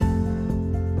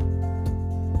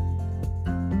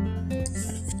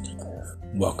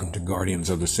Welcome to Guardians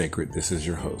of the Sacred. This is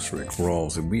your host, Rick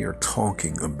Rawls, and we are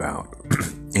talking about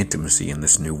intimacy in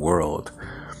this new world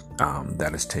that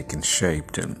has taken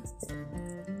shape. And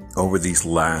over these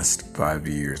last 5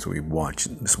 years, we've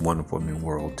watched this wonderful new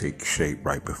world take shape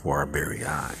right before our very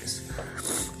eyes.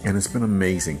 And it's been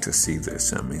amazing to see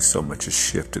this. I mean, so much has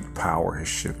shifted. Power has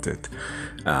shifted.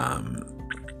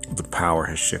 The power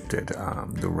has shifted.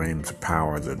 The realms of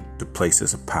power, the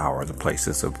places of power, the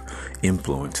places of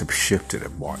influence have shifted.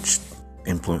 I've watched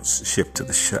influence shift to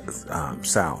the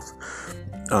south.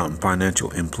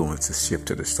 Financial influence has shifted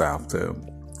to the south.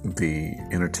 The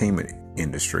entertainment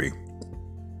industry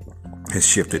has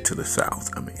shifted to the south.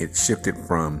 I mean, it shifted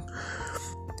from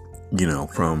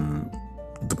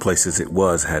the places it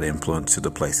was, had influence, to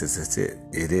the places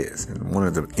it is. And one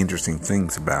of the interesting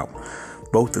things about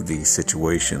both of these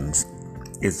situations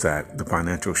is that the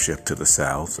financial shift to the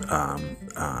south,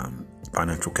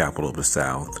 financial capital of the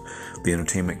south, the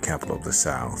entertainment capital of the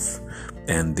south,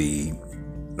 and the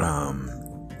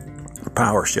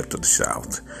power shift to the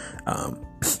south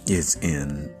is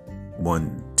in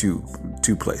two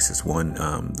places. One,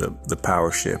 the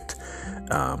power shift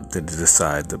to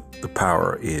decide the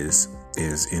power is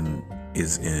in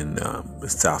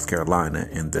South Carolina,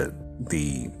 and the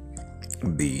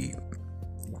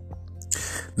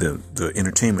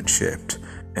entertainment shift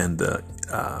and the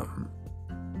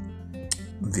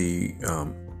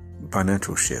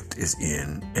financial shift is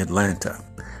in Atlanta.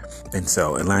 And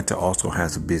so Atlanta also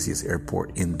has the busiest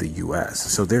airport in the U.S.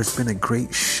 So there's been a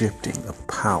great shifting of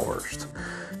powers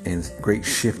and great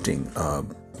shifting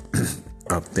of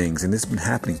things. And it's been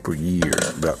happening for years,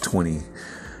 about 20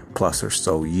 plus or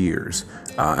so years,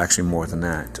 actually more than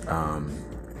that.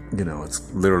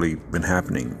 It's literally been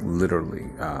happening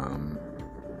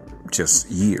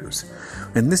just years.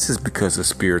 And this is because the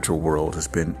spiritual world has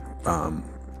been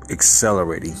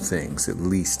accelerating things, at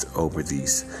least over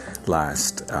these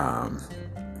last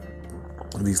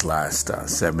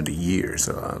 70 years,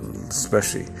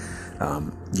 especially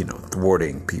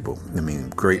thwarting people. I mean,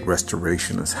 great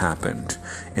restoration has happened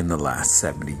in the last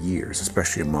 70 years,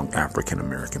 especially among African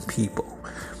American people.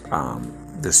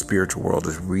 The spiritual world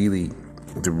is really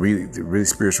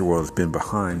spiritual world has been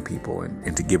behind people and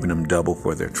into giving them double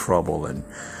for their trouble and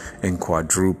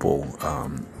quadruple.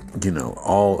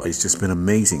 It's just been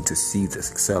amazing to see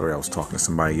this accelerate. I was talking to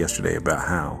somebody yesterday about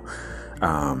how,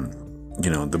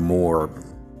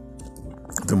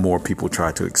 the more people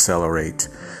try to accelerate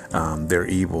their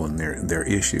evil and their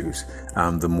issues,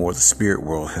 the more the spirit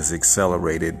world has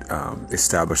accelerated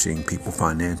establishing people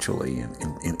financially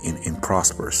and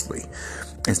prosperously.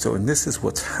 And this is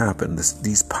what's happened.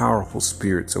 These powerful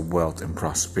spirits of wealth and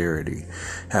prosperity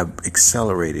have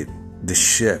accelerated the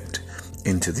shift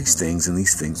into these things, and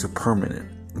these things are permanent.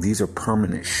 These are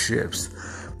permanent shifts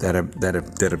that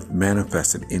have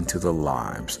manifested into the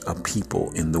lives of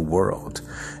people in the world.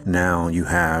 Now you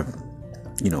have,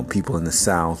 people in the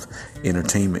South,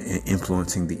 entertainment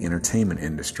influencing the entertainment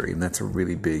industry, and that's a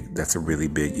really big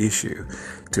issue.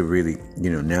 To really,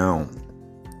 now,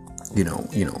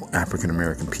 African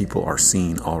American people are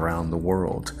seen all around the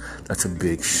world. That's a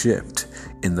big shift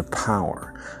in the power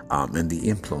and the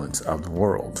influence of the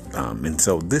world. And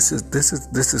so this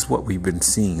is what we've been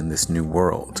seeing in this new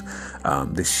world.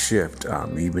 This shift,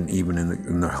 even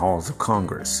in the halls of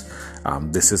Congress.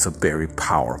 This is a very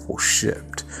powerful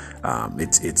shift.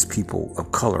 It's people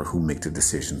of color who make the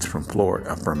decisions from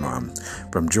Florida,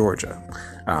 from Georgia,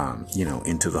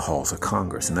 into the halls of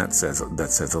Congress, and that says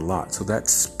a lot. So that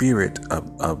spirit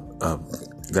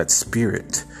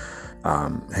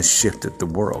has shifted the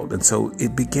world, and so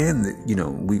it began that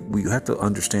we have to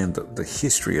understand the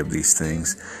history of these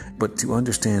things, but to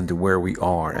understand where we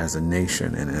are as a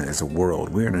nation and as a world.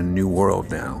 We're in a new world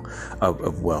now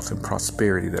of wealth and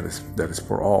prosperity that is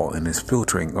for all, and is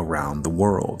filtering around the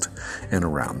world and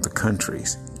around the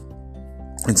countries.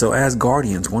 And so as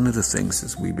guardians, one of the things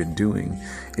that we've been doing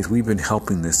is we've been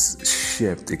helping this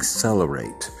shift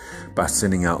accelerate by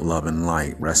sending out love and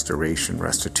light, restoration,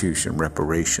 restitution,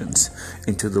 reparations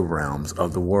into the realms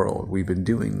of the world. We've been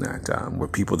doing that. We're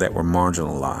people that were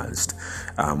marginalized.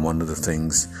 One of the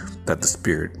things that the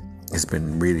Spirit has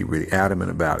been really, really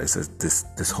adamant about is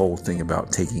this whole thing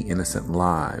about taking innocent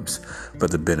lives for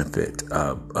the benefit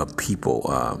of people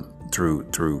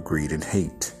through greed and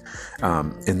hate.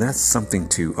 And that's something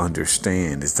to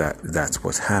understand, is that's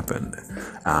what's happened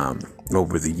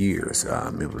over the years.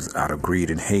 It was out of greed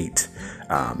and hate.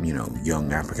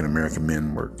 Young African American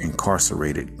men were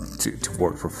incarcerated to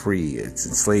work for free. It's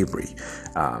in slavery.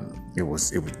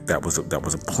 That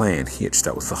was a planned hitch.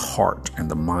 That was the heart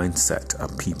and the mindset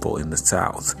of people in the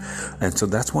South. And so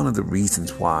that's one of the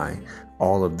reasons why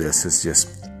all of this has just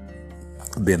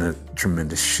been a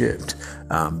tremendous shift,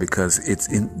 because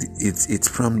it's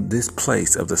from this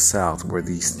place of the South where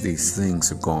these things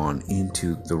have gone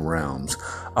into the realms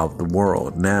of the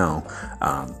world. Now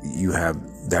you have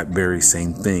that very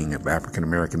same thing of African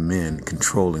American men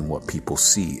controlling what people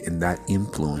see, and that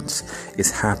influence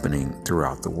is happening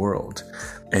throughout the world.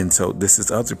 And so this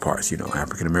is other parts,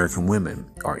 African American women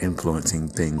are influencing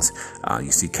things.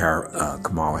 You see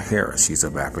Kamala Harris, she's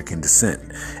of African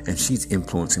descent, and she's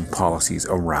influencing policies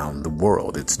around the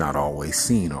world. It's not always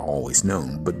seen or always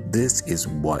known, but this is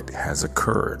what has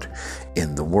occurred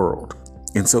in the world.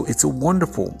 And so it's a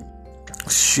wonderful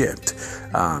shift,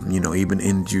 even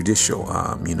in judicial,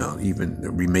 even the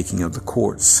remaking of the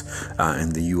courts in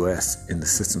the U.S., in the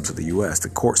systems of the U.S., the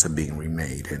courts are being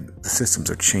remade and the systems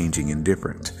are changing and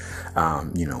different,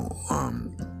 and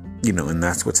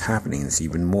that's what's happening. It's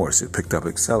even more. So it picked up,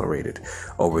 accelerated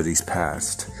over these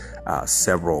past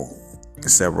several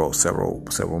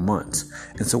months.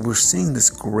 And so we're seeing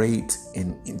this great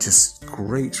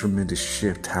tremendous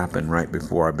shift happen right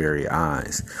before our very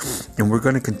eyes. And we're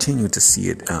going to continue to see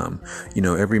it.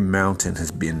 Every mountain has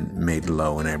been made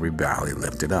low and every valley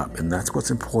lifted up. And that's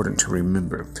what's important to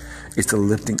remember. It's the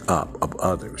lifting up of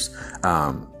others.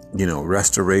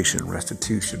 Restoration,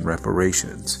 restitution,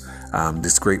 reparations.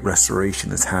 This great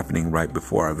restoration is happening right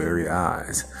before our very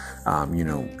eyes.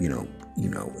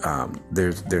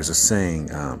 There's a saying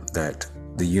that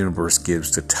the universe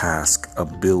gives the task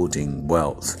of building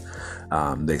wealth.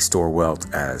 They store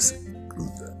wealth as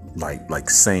like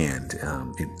sand,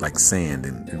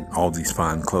 and all these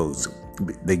fine clothes.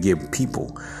 They give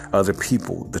other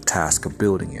people, the task of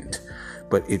building it,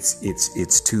 but it's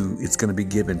going to be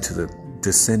given to the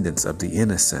descendants of the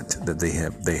innocent that they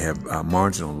have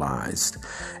marginalized,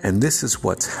 and this is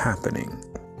what's happening.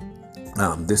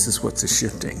 This is what's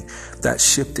shifting. That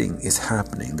shifting is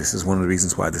happening. This is one of the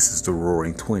reasons why this is the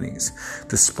roaring 20s.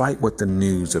 Despite what the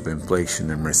news of inflation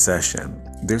and recession,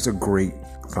 there's a great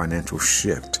financial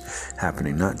shift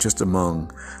happening, not just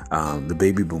among the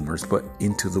baby boomers, but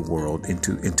into the world,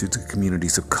 into the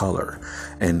communities of color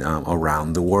and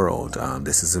around the world.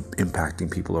 This is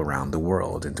impacting people around the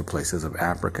world, into places of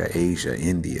Africa, Asia,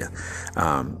 India.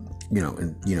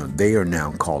 They are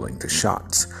now calling the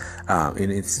shots.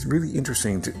 And it's really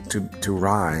interesting to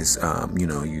rise.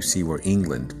 You see where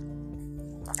England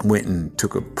went and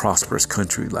took a prosperous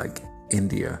country like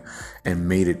India and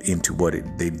made it into what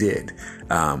they did.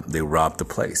 They robbed the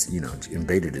place,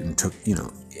 invaded it and took,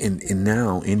 and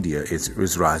now India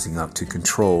is rising up to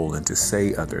control and to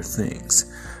say other things.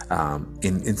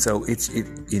 And so it's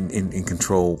in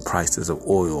control prices of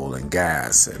oil and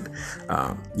gas and,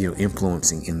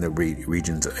 influencing in the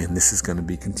regions. And this is going to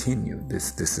be continued.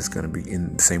 This is going to be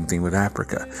in the same thing with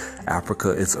Africa.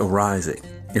 Africa is arising.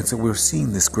 And so we're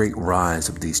seeing this great rise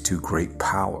of these two great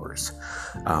powers,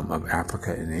 of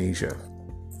Africa and Asia,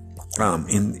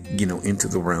 into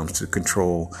the realms to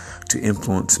control, to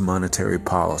influence monetary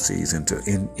policies and to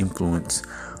influence,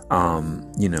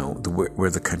 where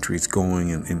the country is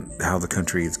going and how the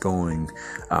country is going,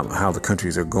 how the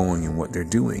countries are going and what they're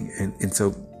doing. And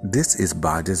so this is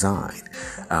by design.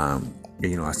 I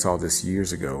saw this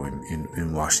years ago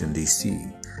in Washington, D.C.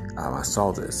 I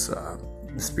saw this,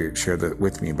 the Spirit shared that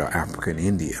with me about Africa and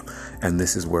India. And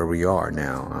this is where we are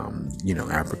now.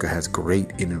 Africa has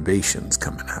great innovations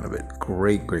coming out of it.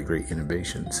 Great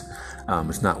innovations.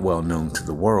 It's not well known to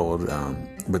the world,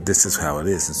 but this is how it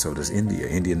is. And so does India.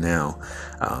 India now,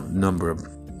 number of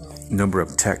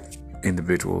tech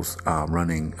individuals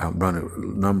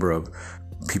number of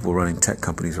people running tech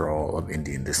companies are all of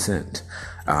Indian descent.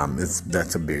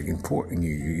 That's a big important.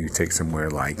 You take somewhere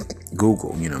like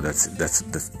Google,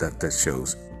 that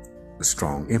shows a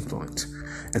strong influence.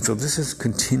 And so this is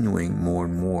continuing more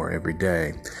and more every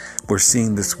day. We're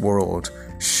seeing this world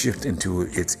shift into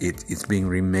it's being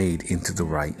remade into the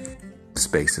right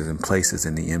spaces and places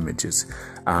in the images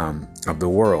of the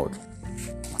world.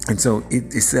 And so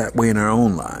it's that way in our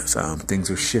own lives. Things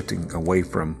are shifting away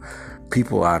from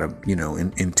people out of,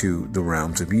 into the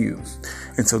realms of you.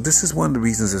 And so this is one of the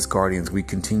reasons as guardians, we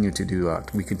continue to do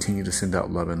that. We continue to send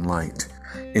out love and light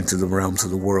into the realms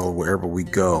of the world wherever we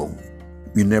go.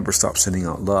 You never stop sending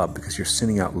out love, because you're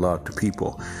sending out love to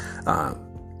people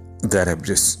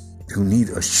who need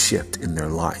a shift in their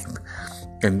life.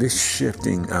 And this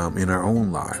shifting in our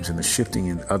own lives and the shifting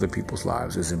in other people's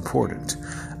lives is important.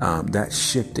 That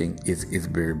shifting is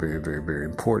very, very, very, very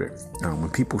important. When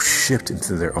people shift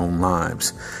into their own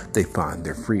lives, they find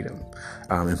their freedom.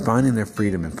 And finding their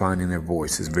freedom and finding their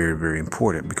voice is very, very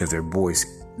important, because their voice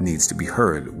needs to be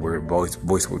heard, where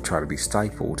voice will try to be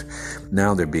stifled.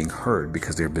 Now they're being heard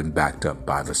because they've been backed up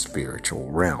by the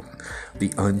spiritual realm,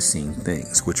 the unseen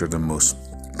things, which are the most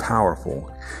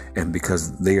powerful. And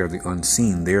because they are the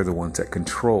unseen, they're the ones that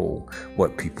control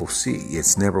what people see.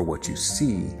 It's never what you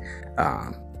see,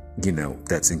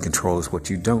 that's in control. Is what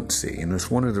you don't see. And it's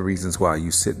one of the reasons why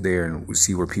you sit there and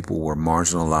see where people were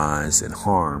marginalized and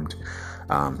harmed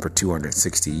for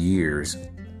 260 years.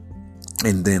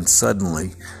 And then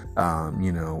suddenly,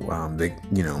 they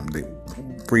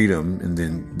freedom, and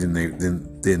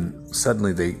then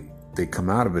suddenly they come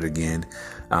out of it again,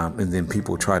 and then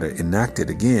people try to enact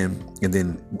it again, and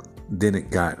then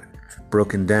it got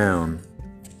broken down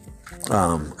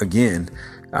again,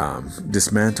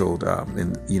 dismantled,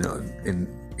 in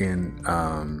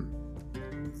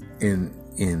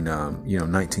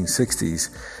 1960s,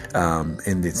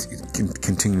 and it's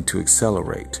continued to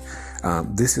accelerate.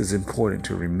 This is important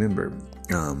to remember,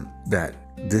 that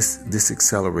this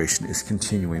acceleration is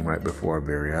continuing right before our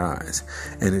very eyes,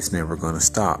 and it's never going to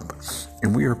stop.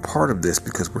 And we are part of this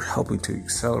because we're helping to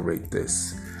accelerate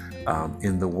this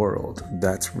in the world.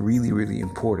 That's really, really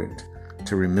important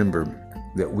to remember,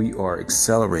 that we are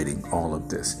accelerating all of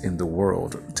this in the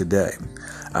world today.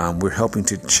 We're helping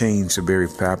to change the very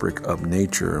fabric of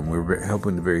nature, and we're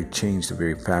helping to change the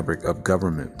very fabric of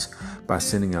government by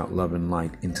sending out love and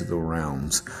light into the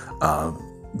realms of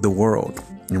the world.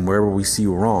 And wherever we see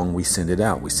wrong, we send it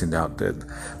out. We send out the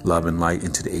love and light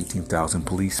into the 18,000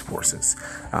 police forces,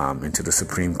 into the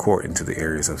Supreme Court, into the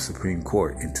areas of Supreme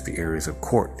Court, into the areas of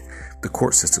court, the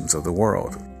court systems of the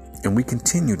world. And we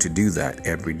continue to do that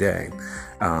every day.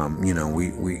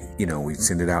 We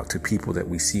send it out to people that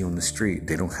we see on the street.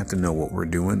 They don't have to know what we're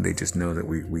doing. They just know that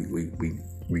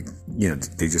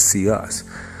they just see us.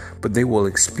 But they will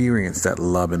experience that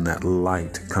love and that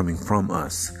light coming from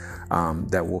us,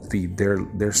 that will feed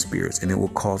their spirits, and it will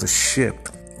cause a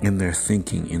shift in their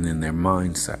thinking and in their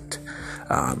mindset.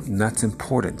 And that's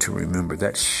important to remember.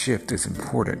 That shift is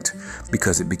important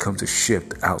because it becomes a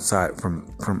shift outside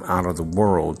from out of the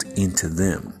world into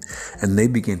them. And they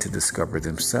begin to discover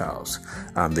themselves.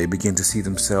 They begin to see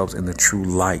themselves in the true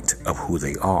light of who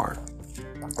they are.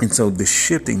 And so the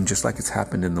shifting, just like it's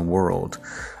happened in the world,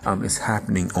 is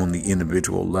happening on the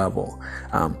individual level.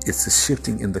 It's a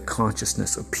shifting in the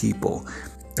consciousness of people.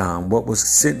 What was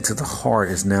sent to the heart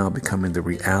is now becoming the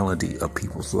reality of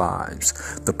people's lives.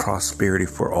 The prosperity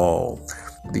for all,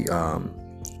 the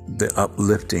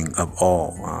uplifting of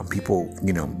all people.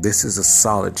 This is a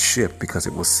solid shift because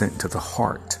it was sent to the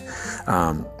heart.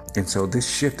 And so this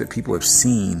shift that people have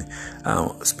seen,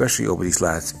 especially over these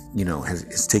last,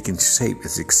 has taken shape.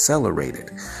 It's accelerated.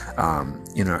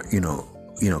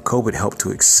 COVID helped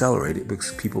to accelerate it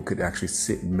because people could actually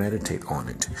sit and meditate on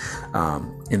it.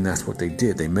 And that's what they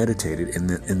did. They meditated, and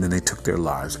then they took their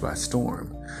lives by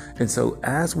storm. And so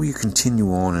as we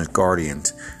continue on as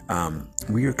guardians,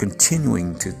 we are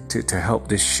continuing to help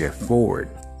this shift forward.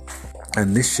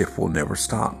 And this shift will never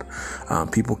stop.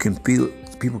 People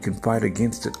can fight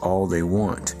against it all they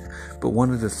want. But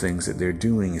one of the things that they're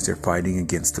doing is they're fighting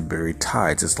against the very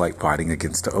tides. It's like fighting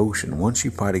against the ocean. Once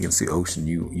you fight against the ocean,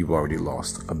 you've already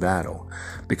lost a battle,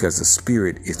 because the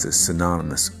spirit is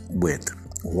synonymous with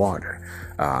water.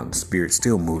 Spirit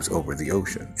still moves over the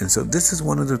ocean. And so this is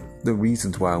one of the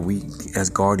reasons why we, as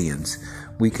guardians,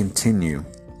 we continue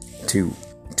to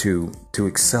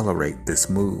accelerate this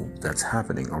move that's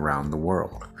happening around the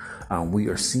world. We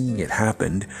are seeing it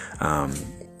happen.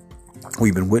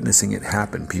 We've been witnessing it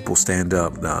happen. People stand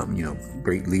up,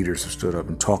 great leaders have stood up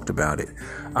and talked about it.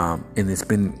 And it's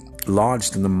been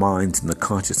lodged in the minds and the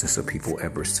consciousness of people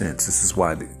ever since. This is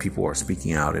why people are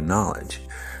speaking out in knowledge.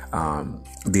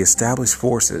 The established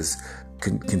forces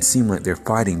can seem like they're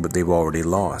fighting, but they've already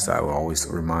lost. I was always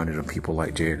reminded of people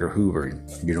like J. Edgar Hoover.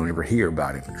 You don't ever hear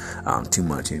about him too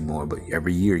much anymore, but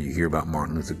every year you hear about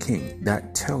Martin Luther King.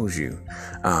 That tells you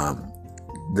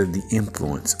the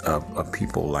influence of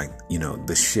people, like,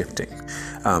 the shifting.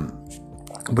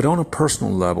 But on a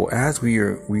personal level, as we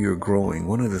are growing,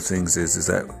 one of the things is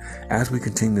that as we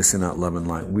continue to send out love and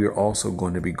light, we are also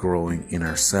going to be growing in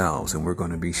ourselves, and we're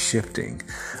going to be shifting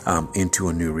into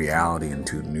a new reality,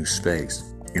 into a new space,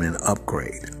 in an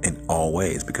upgrade in all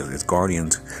ways, because as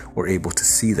guardians, we're able to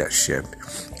see that shift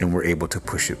and we're able to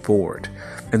push it forward.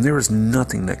 And there is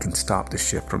nothing that can stop the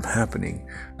shift from happening.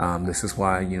 This is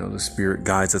why, the Spirit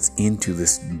guides us into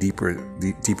this deeper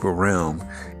realm,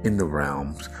 in the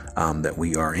realms that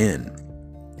we are in.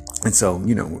 And so,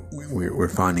 we're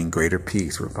finding greater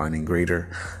peace. We're finding greater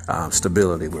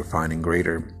stability. We're finding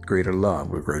greater love.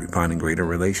 We're finding greater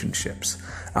relationships,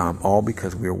 all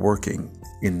because we're working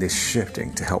in this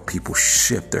shifting to help people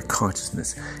shift their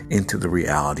consciousness into the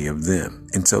reality of them.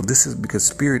 And so this is because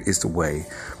spirit is the way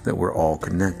that we're all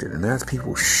connected. And as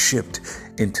people shift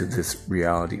into this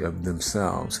reality of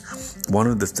themselves, one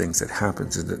of the things that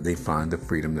happens is that they find the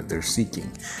freedom that they're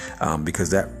seeking, because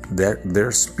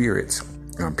their spirits,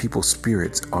 people's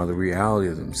spirits, are the reality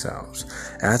of themselves.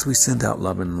 As we send out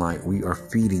love and light, we are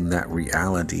feeding that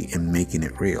reality and making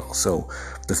it real. So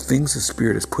the things the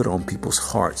spirit has put on people's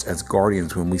hearts as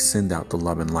guardians, when we send out the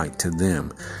love and light to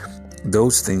them,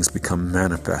 those things become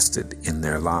manifested in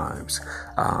their lives,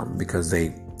 because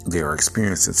they are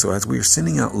experiencing. So as we are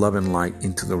sending out love and light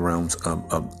into the realms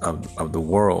of the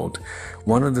world,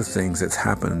 one of the things that's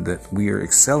happened, that we are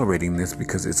accelerating this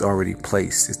because it's already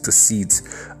placed. It's the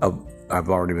seeds have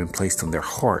already been placed on their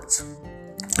hearts.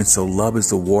 And so love is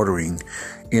the watering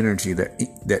energy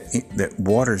that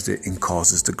waters it and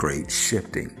causes the great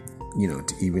shifting,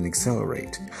 to even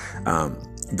accelerate.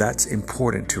 That's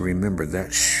important to remember.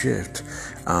 That shift,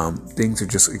 things will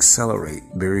just accelerate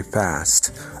very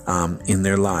fast in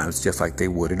their lives, just like they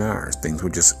would in ours. Things will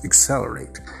just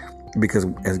accelerate because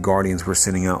as guardians, we're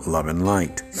sending out love and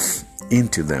light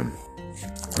into them.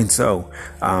 And so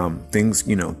things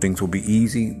will be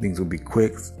easy, things will be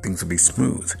quick, things will be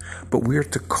smooth. But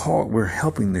we're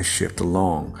helping this shift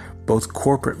along, both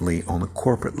corporately on the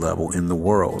corporate level in the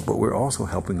world, but we're also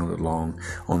helping it along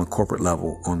on the corporate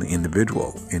level on the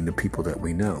individual and the people that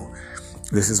we know.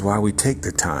 This is why we take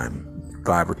the time,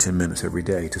 5 or 10 minutes every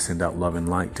day, to send out love and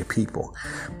light to people,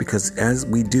 because as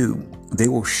we do, they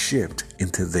will shift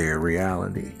into their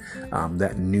reality,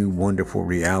 that new wonderful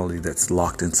reality that's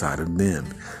locked inside of them.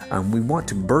 We want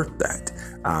to birth that.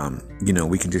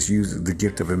 We can just use the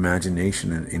gift of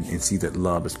imagination and see that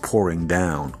love is pouring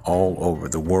down all over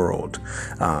the world,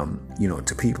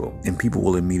 to people, and people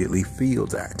will immediately feel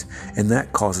that. And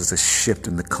that causes a shift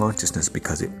in the consciousness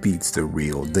because it feeds the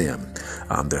real them,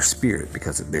 their spirit,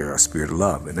 because they're a spirit of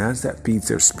love. And as that feeds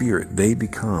their spirit, they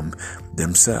become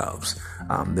themselves.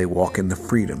 They walk in the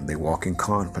freedom, they walk in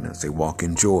confidence, they walk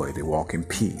in joy, they walk in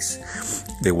peace,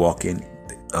 they walk in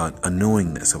a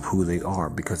knowingness of who they are,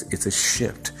 because it's a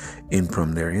shift in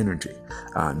from their energy.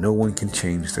 No one can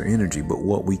change their energy, but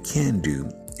what we can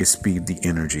do is feed the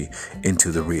energy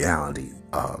into the reality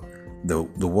of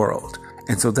the world.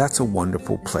 And so that's a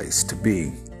wonderful place to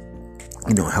be,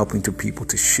 helping to people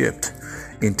to shift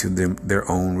into their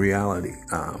own reality,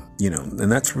 and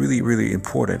that's really, really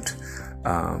important.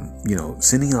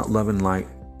 Sending out love and light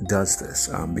does this,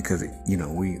 because,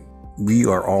 we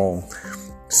are all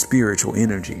spiritual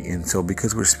energy. And so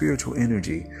because we're spiritual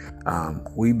energy,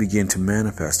 we begin to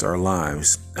manifest our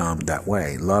lives that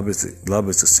way. Love is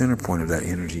the center point of that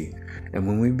energy. And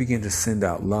when we begin to send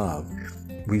out love,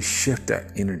 we shift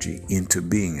that energy into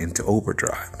being, into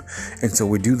overdrive. And so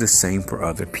we do the same for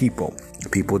other people.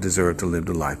 People deserve to live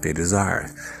the life they desire.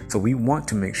 So we want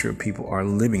to make sure people are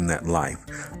living that life.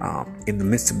 In the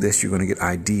midst of this, you're going to get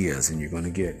ideas, and you're going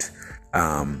to get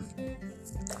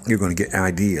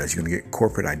ideas. You're going to get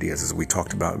corporate ideas, as we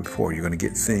talked about before. You're going to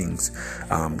get things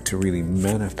to really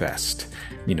manifest,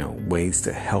 ways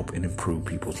to help and improve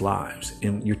people's lives.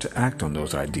 And you're to act on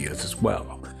those ideas as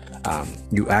well.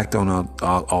 You act on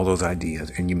all those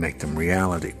ideas, and you make them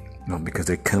reality, because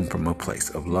they come from a place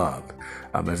of love.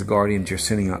 As guardians, you're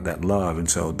sending out that love, and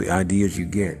so the ideas you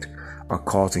get are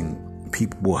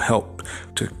will help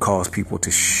to cause people to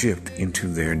shift into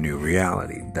their new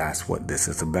reality. That's what this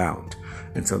is about.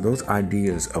 And so those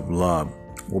ideas of love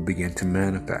will begin to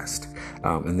manifest,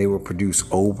 and they will produce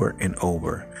over and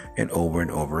over and over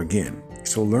and over again.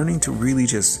 So learning to really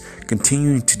just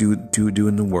continuing to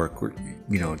doing the work,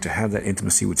 to have that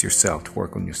intimacy with yourself, to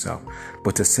work on yourself,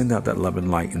 but to send out that love and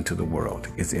light into the world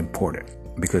is important,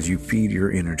 because you feed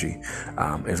your energy,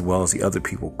 as well as the other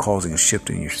people, causing a shift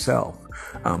in yourself.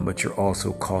 But you're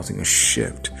also causing a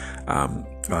shift, a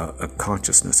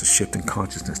shift in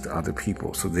consciousness to other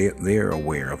people, so they're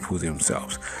aware of who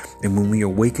themselves. And when we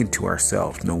awaken to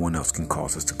ourselves, no one else can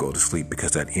cause us to go to sleep,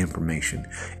 because that information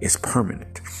is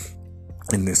permanent.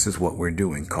 And this is what we're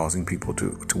doing, causing people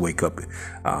to wake up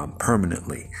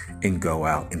permanently and go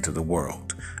out into the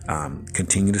world.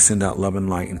 Continue to send out love and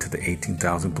light into the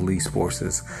 18,000 police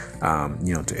forces,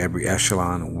 to every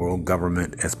echelon of world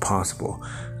government as possible,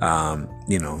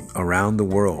 around the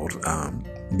world,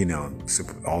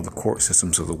 all the court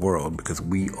systems of the world, because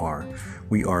we are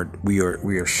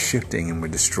shifting, and we're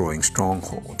destroying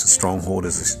strongholds. A stronghold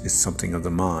is something of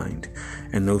the mind,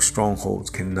 and those strongholds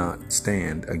cannot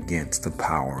stand against the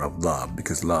power of love,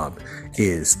 because love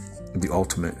is the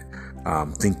ultimate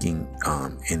thinking,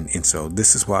 and so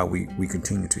this is why we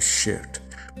continue to shift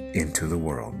into the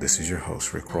world. This is your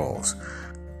host, Rick Rawls.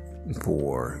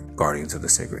 for Guardians of the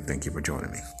Sacred. Thank you for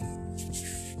joining me.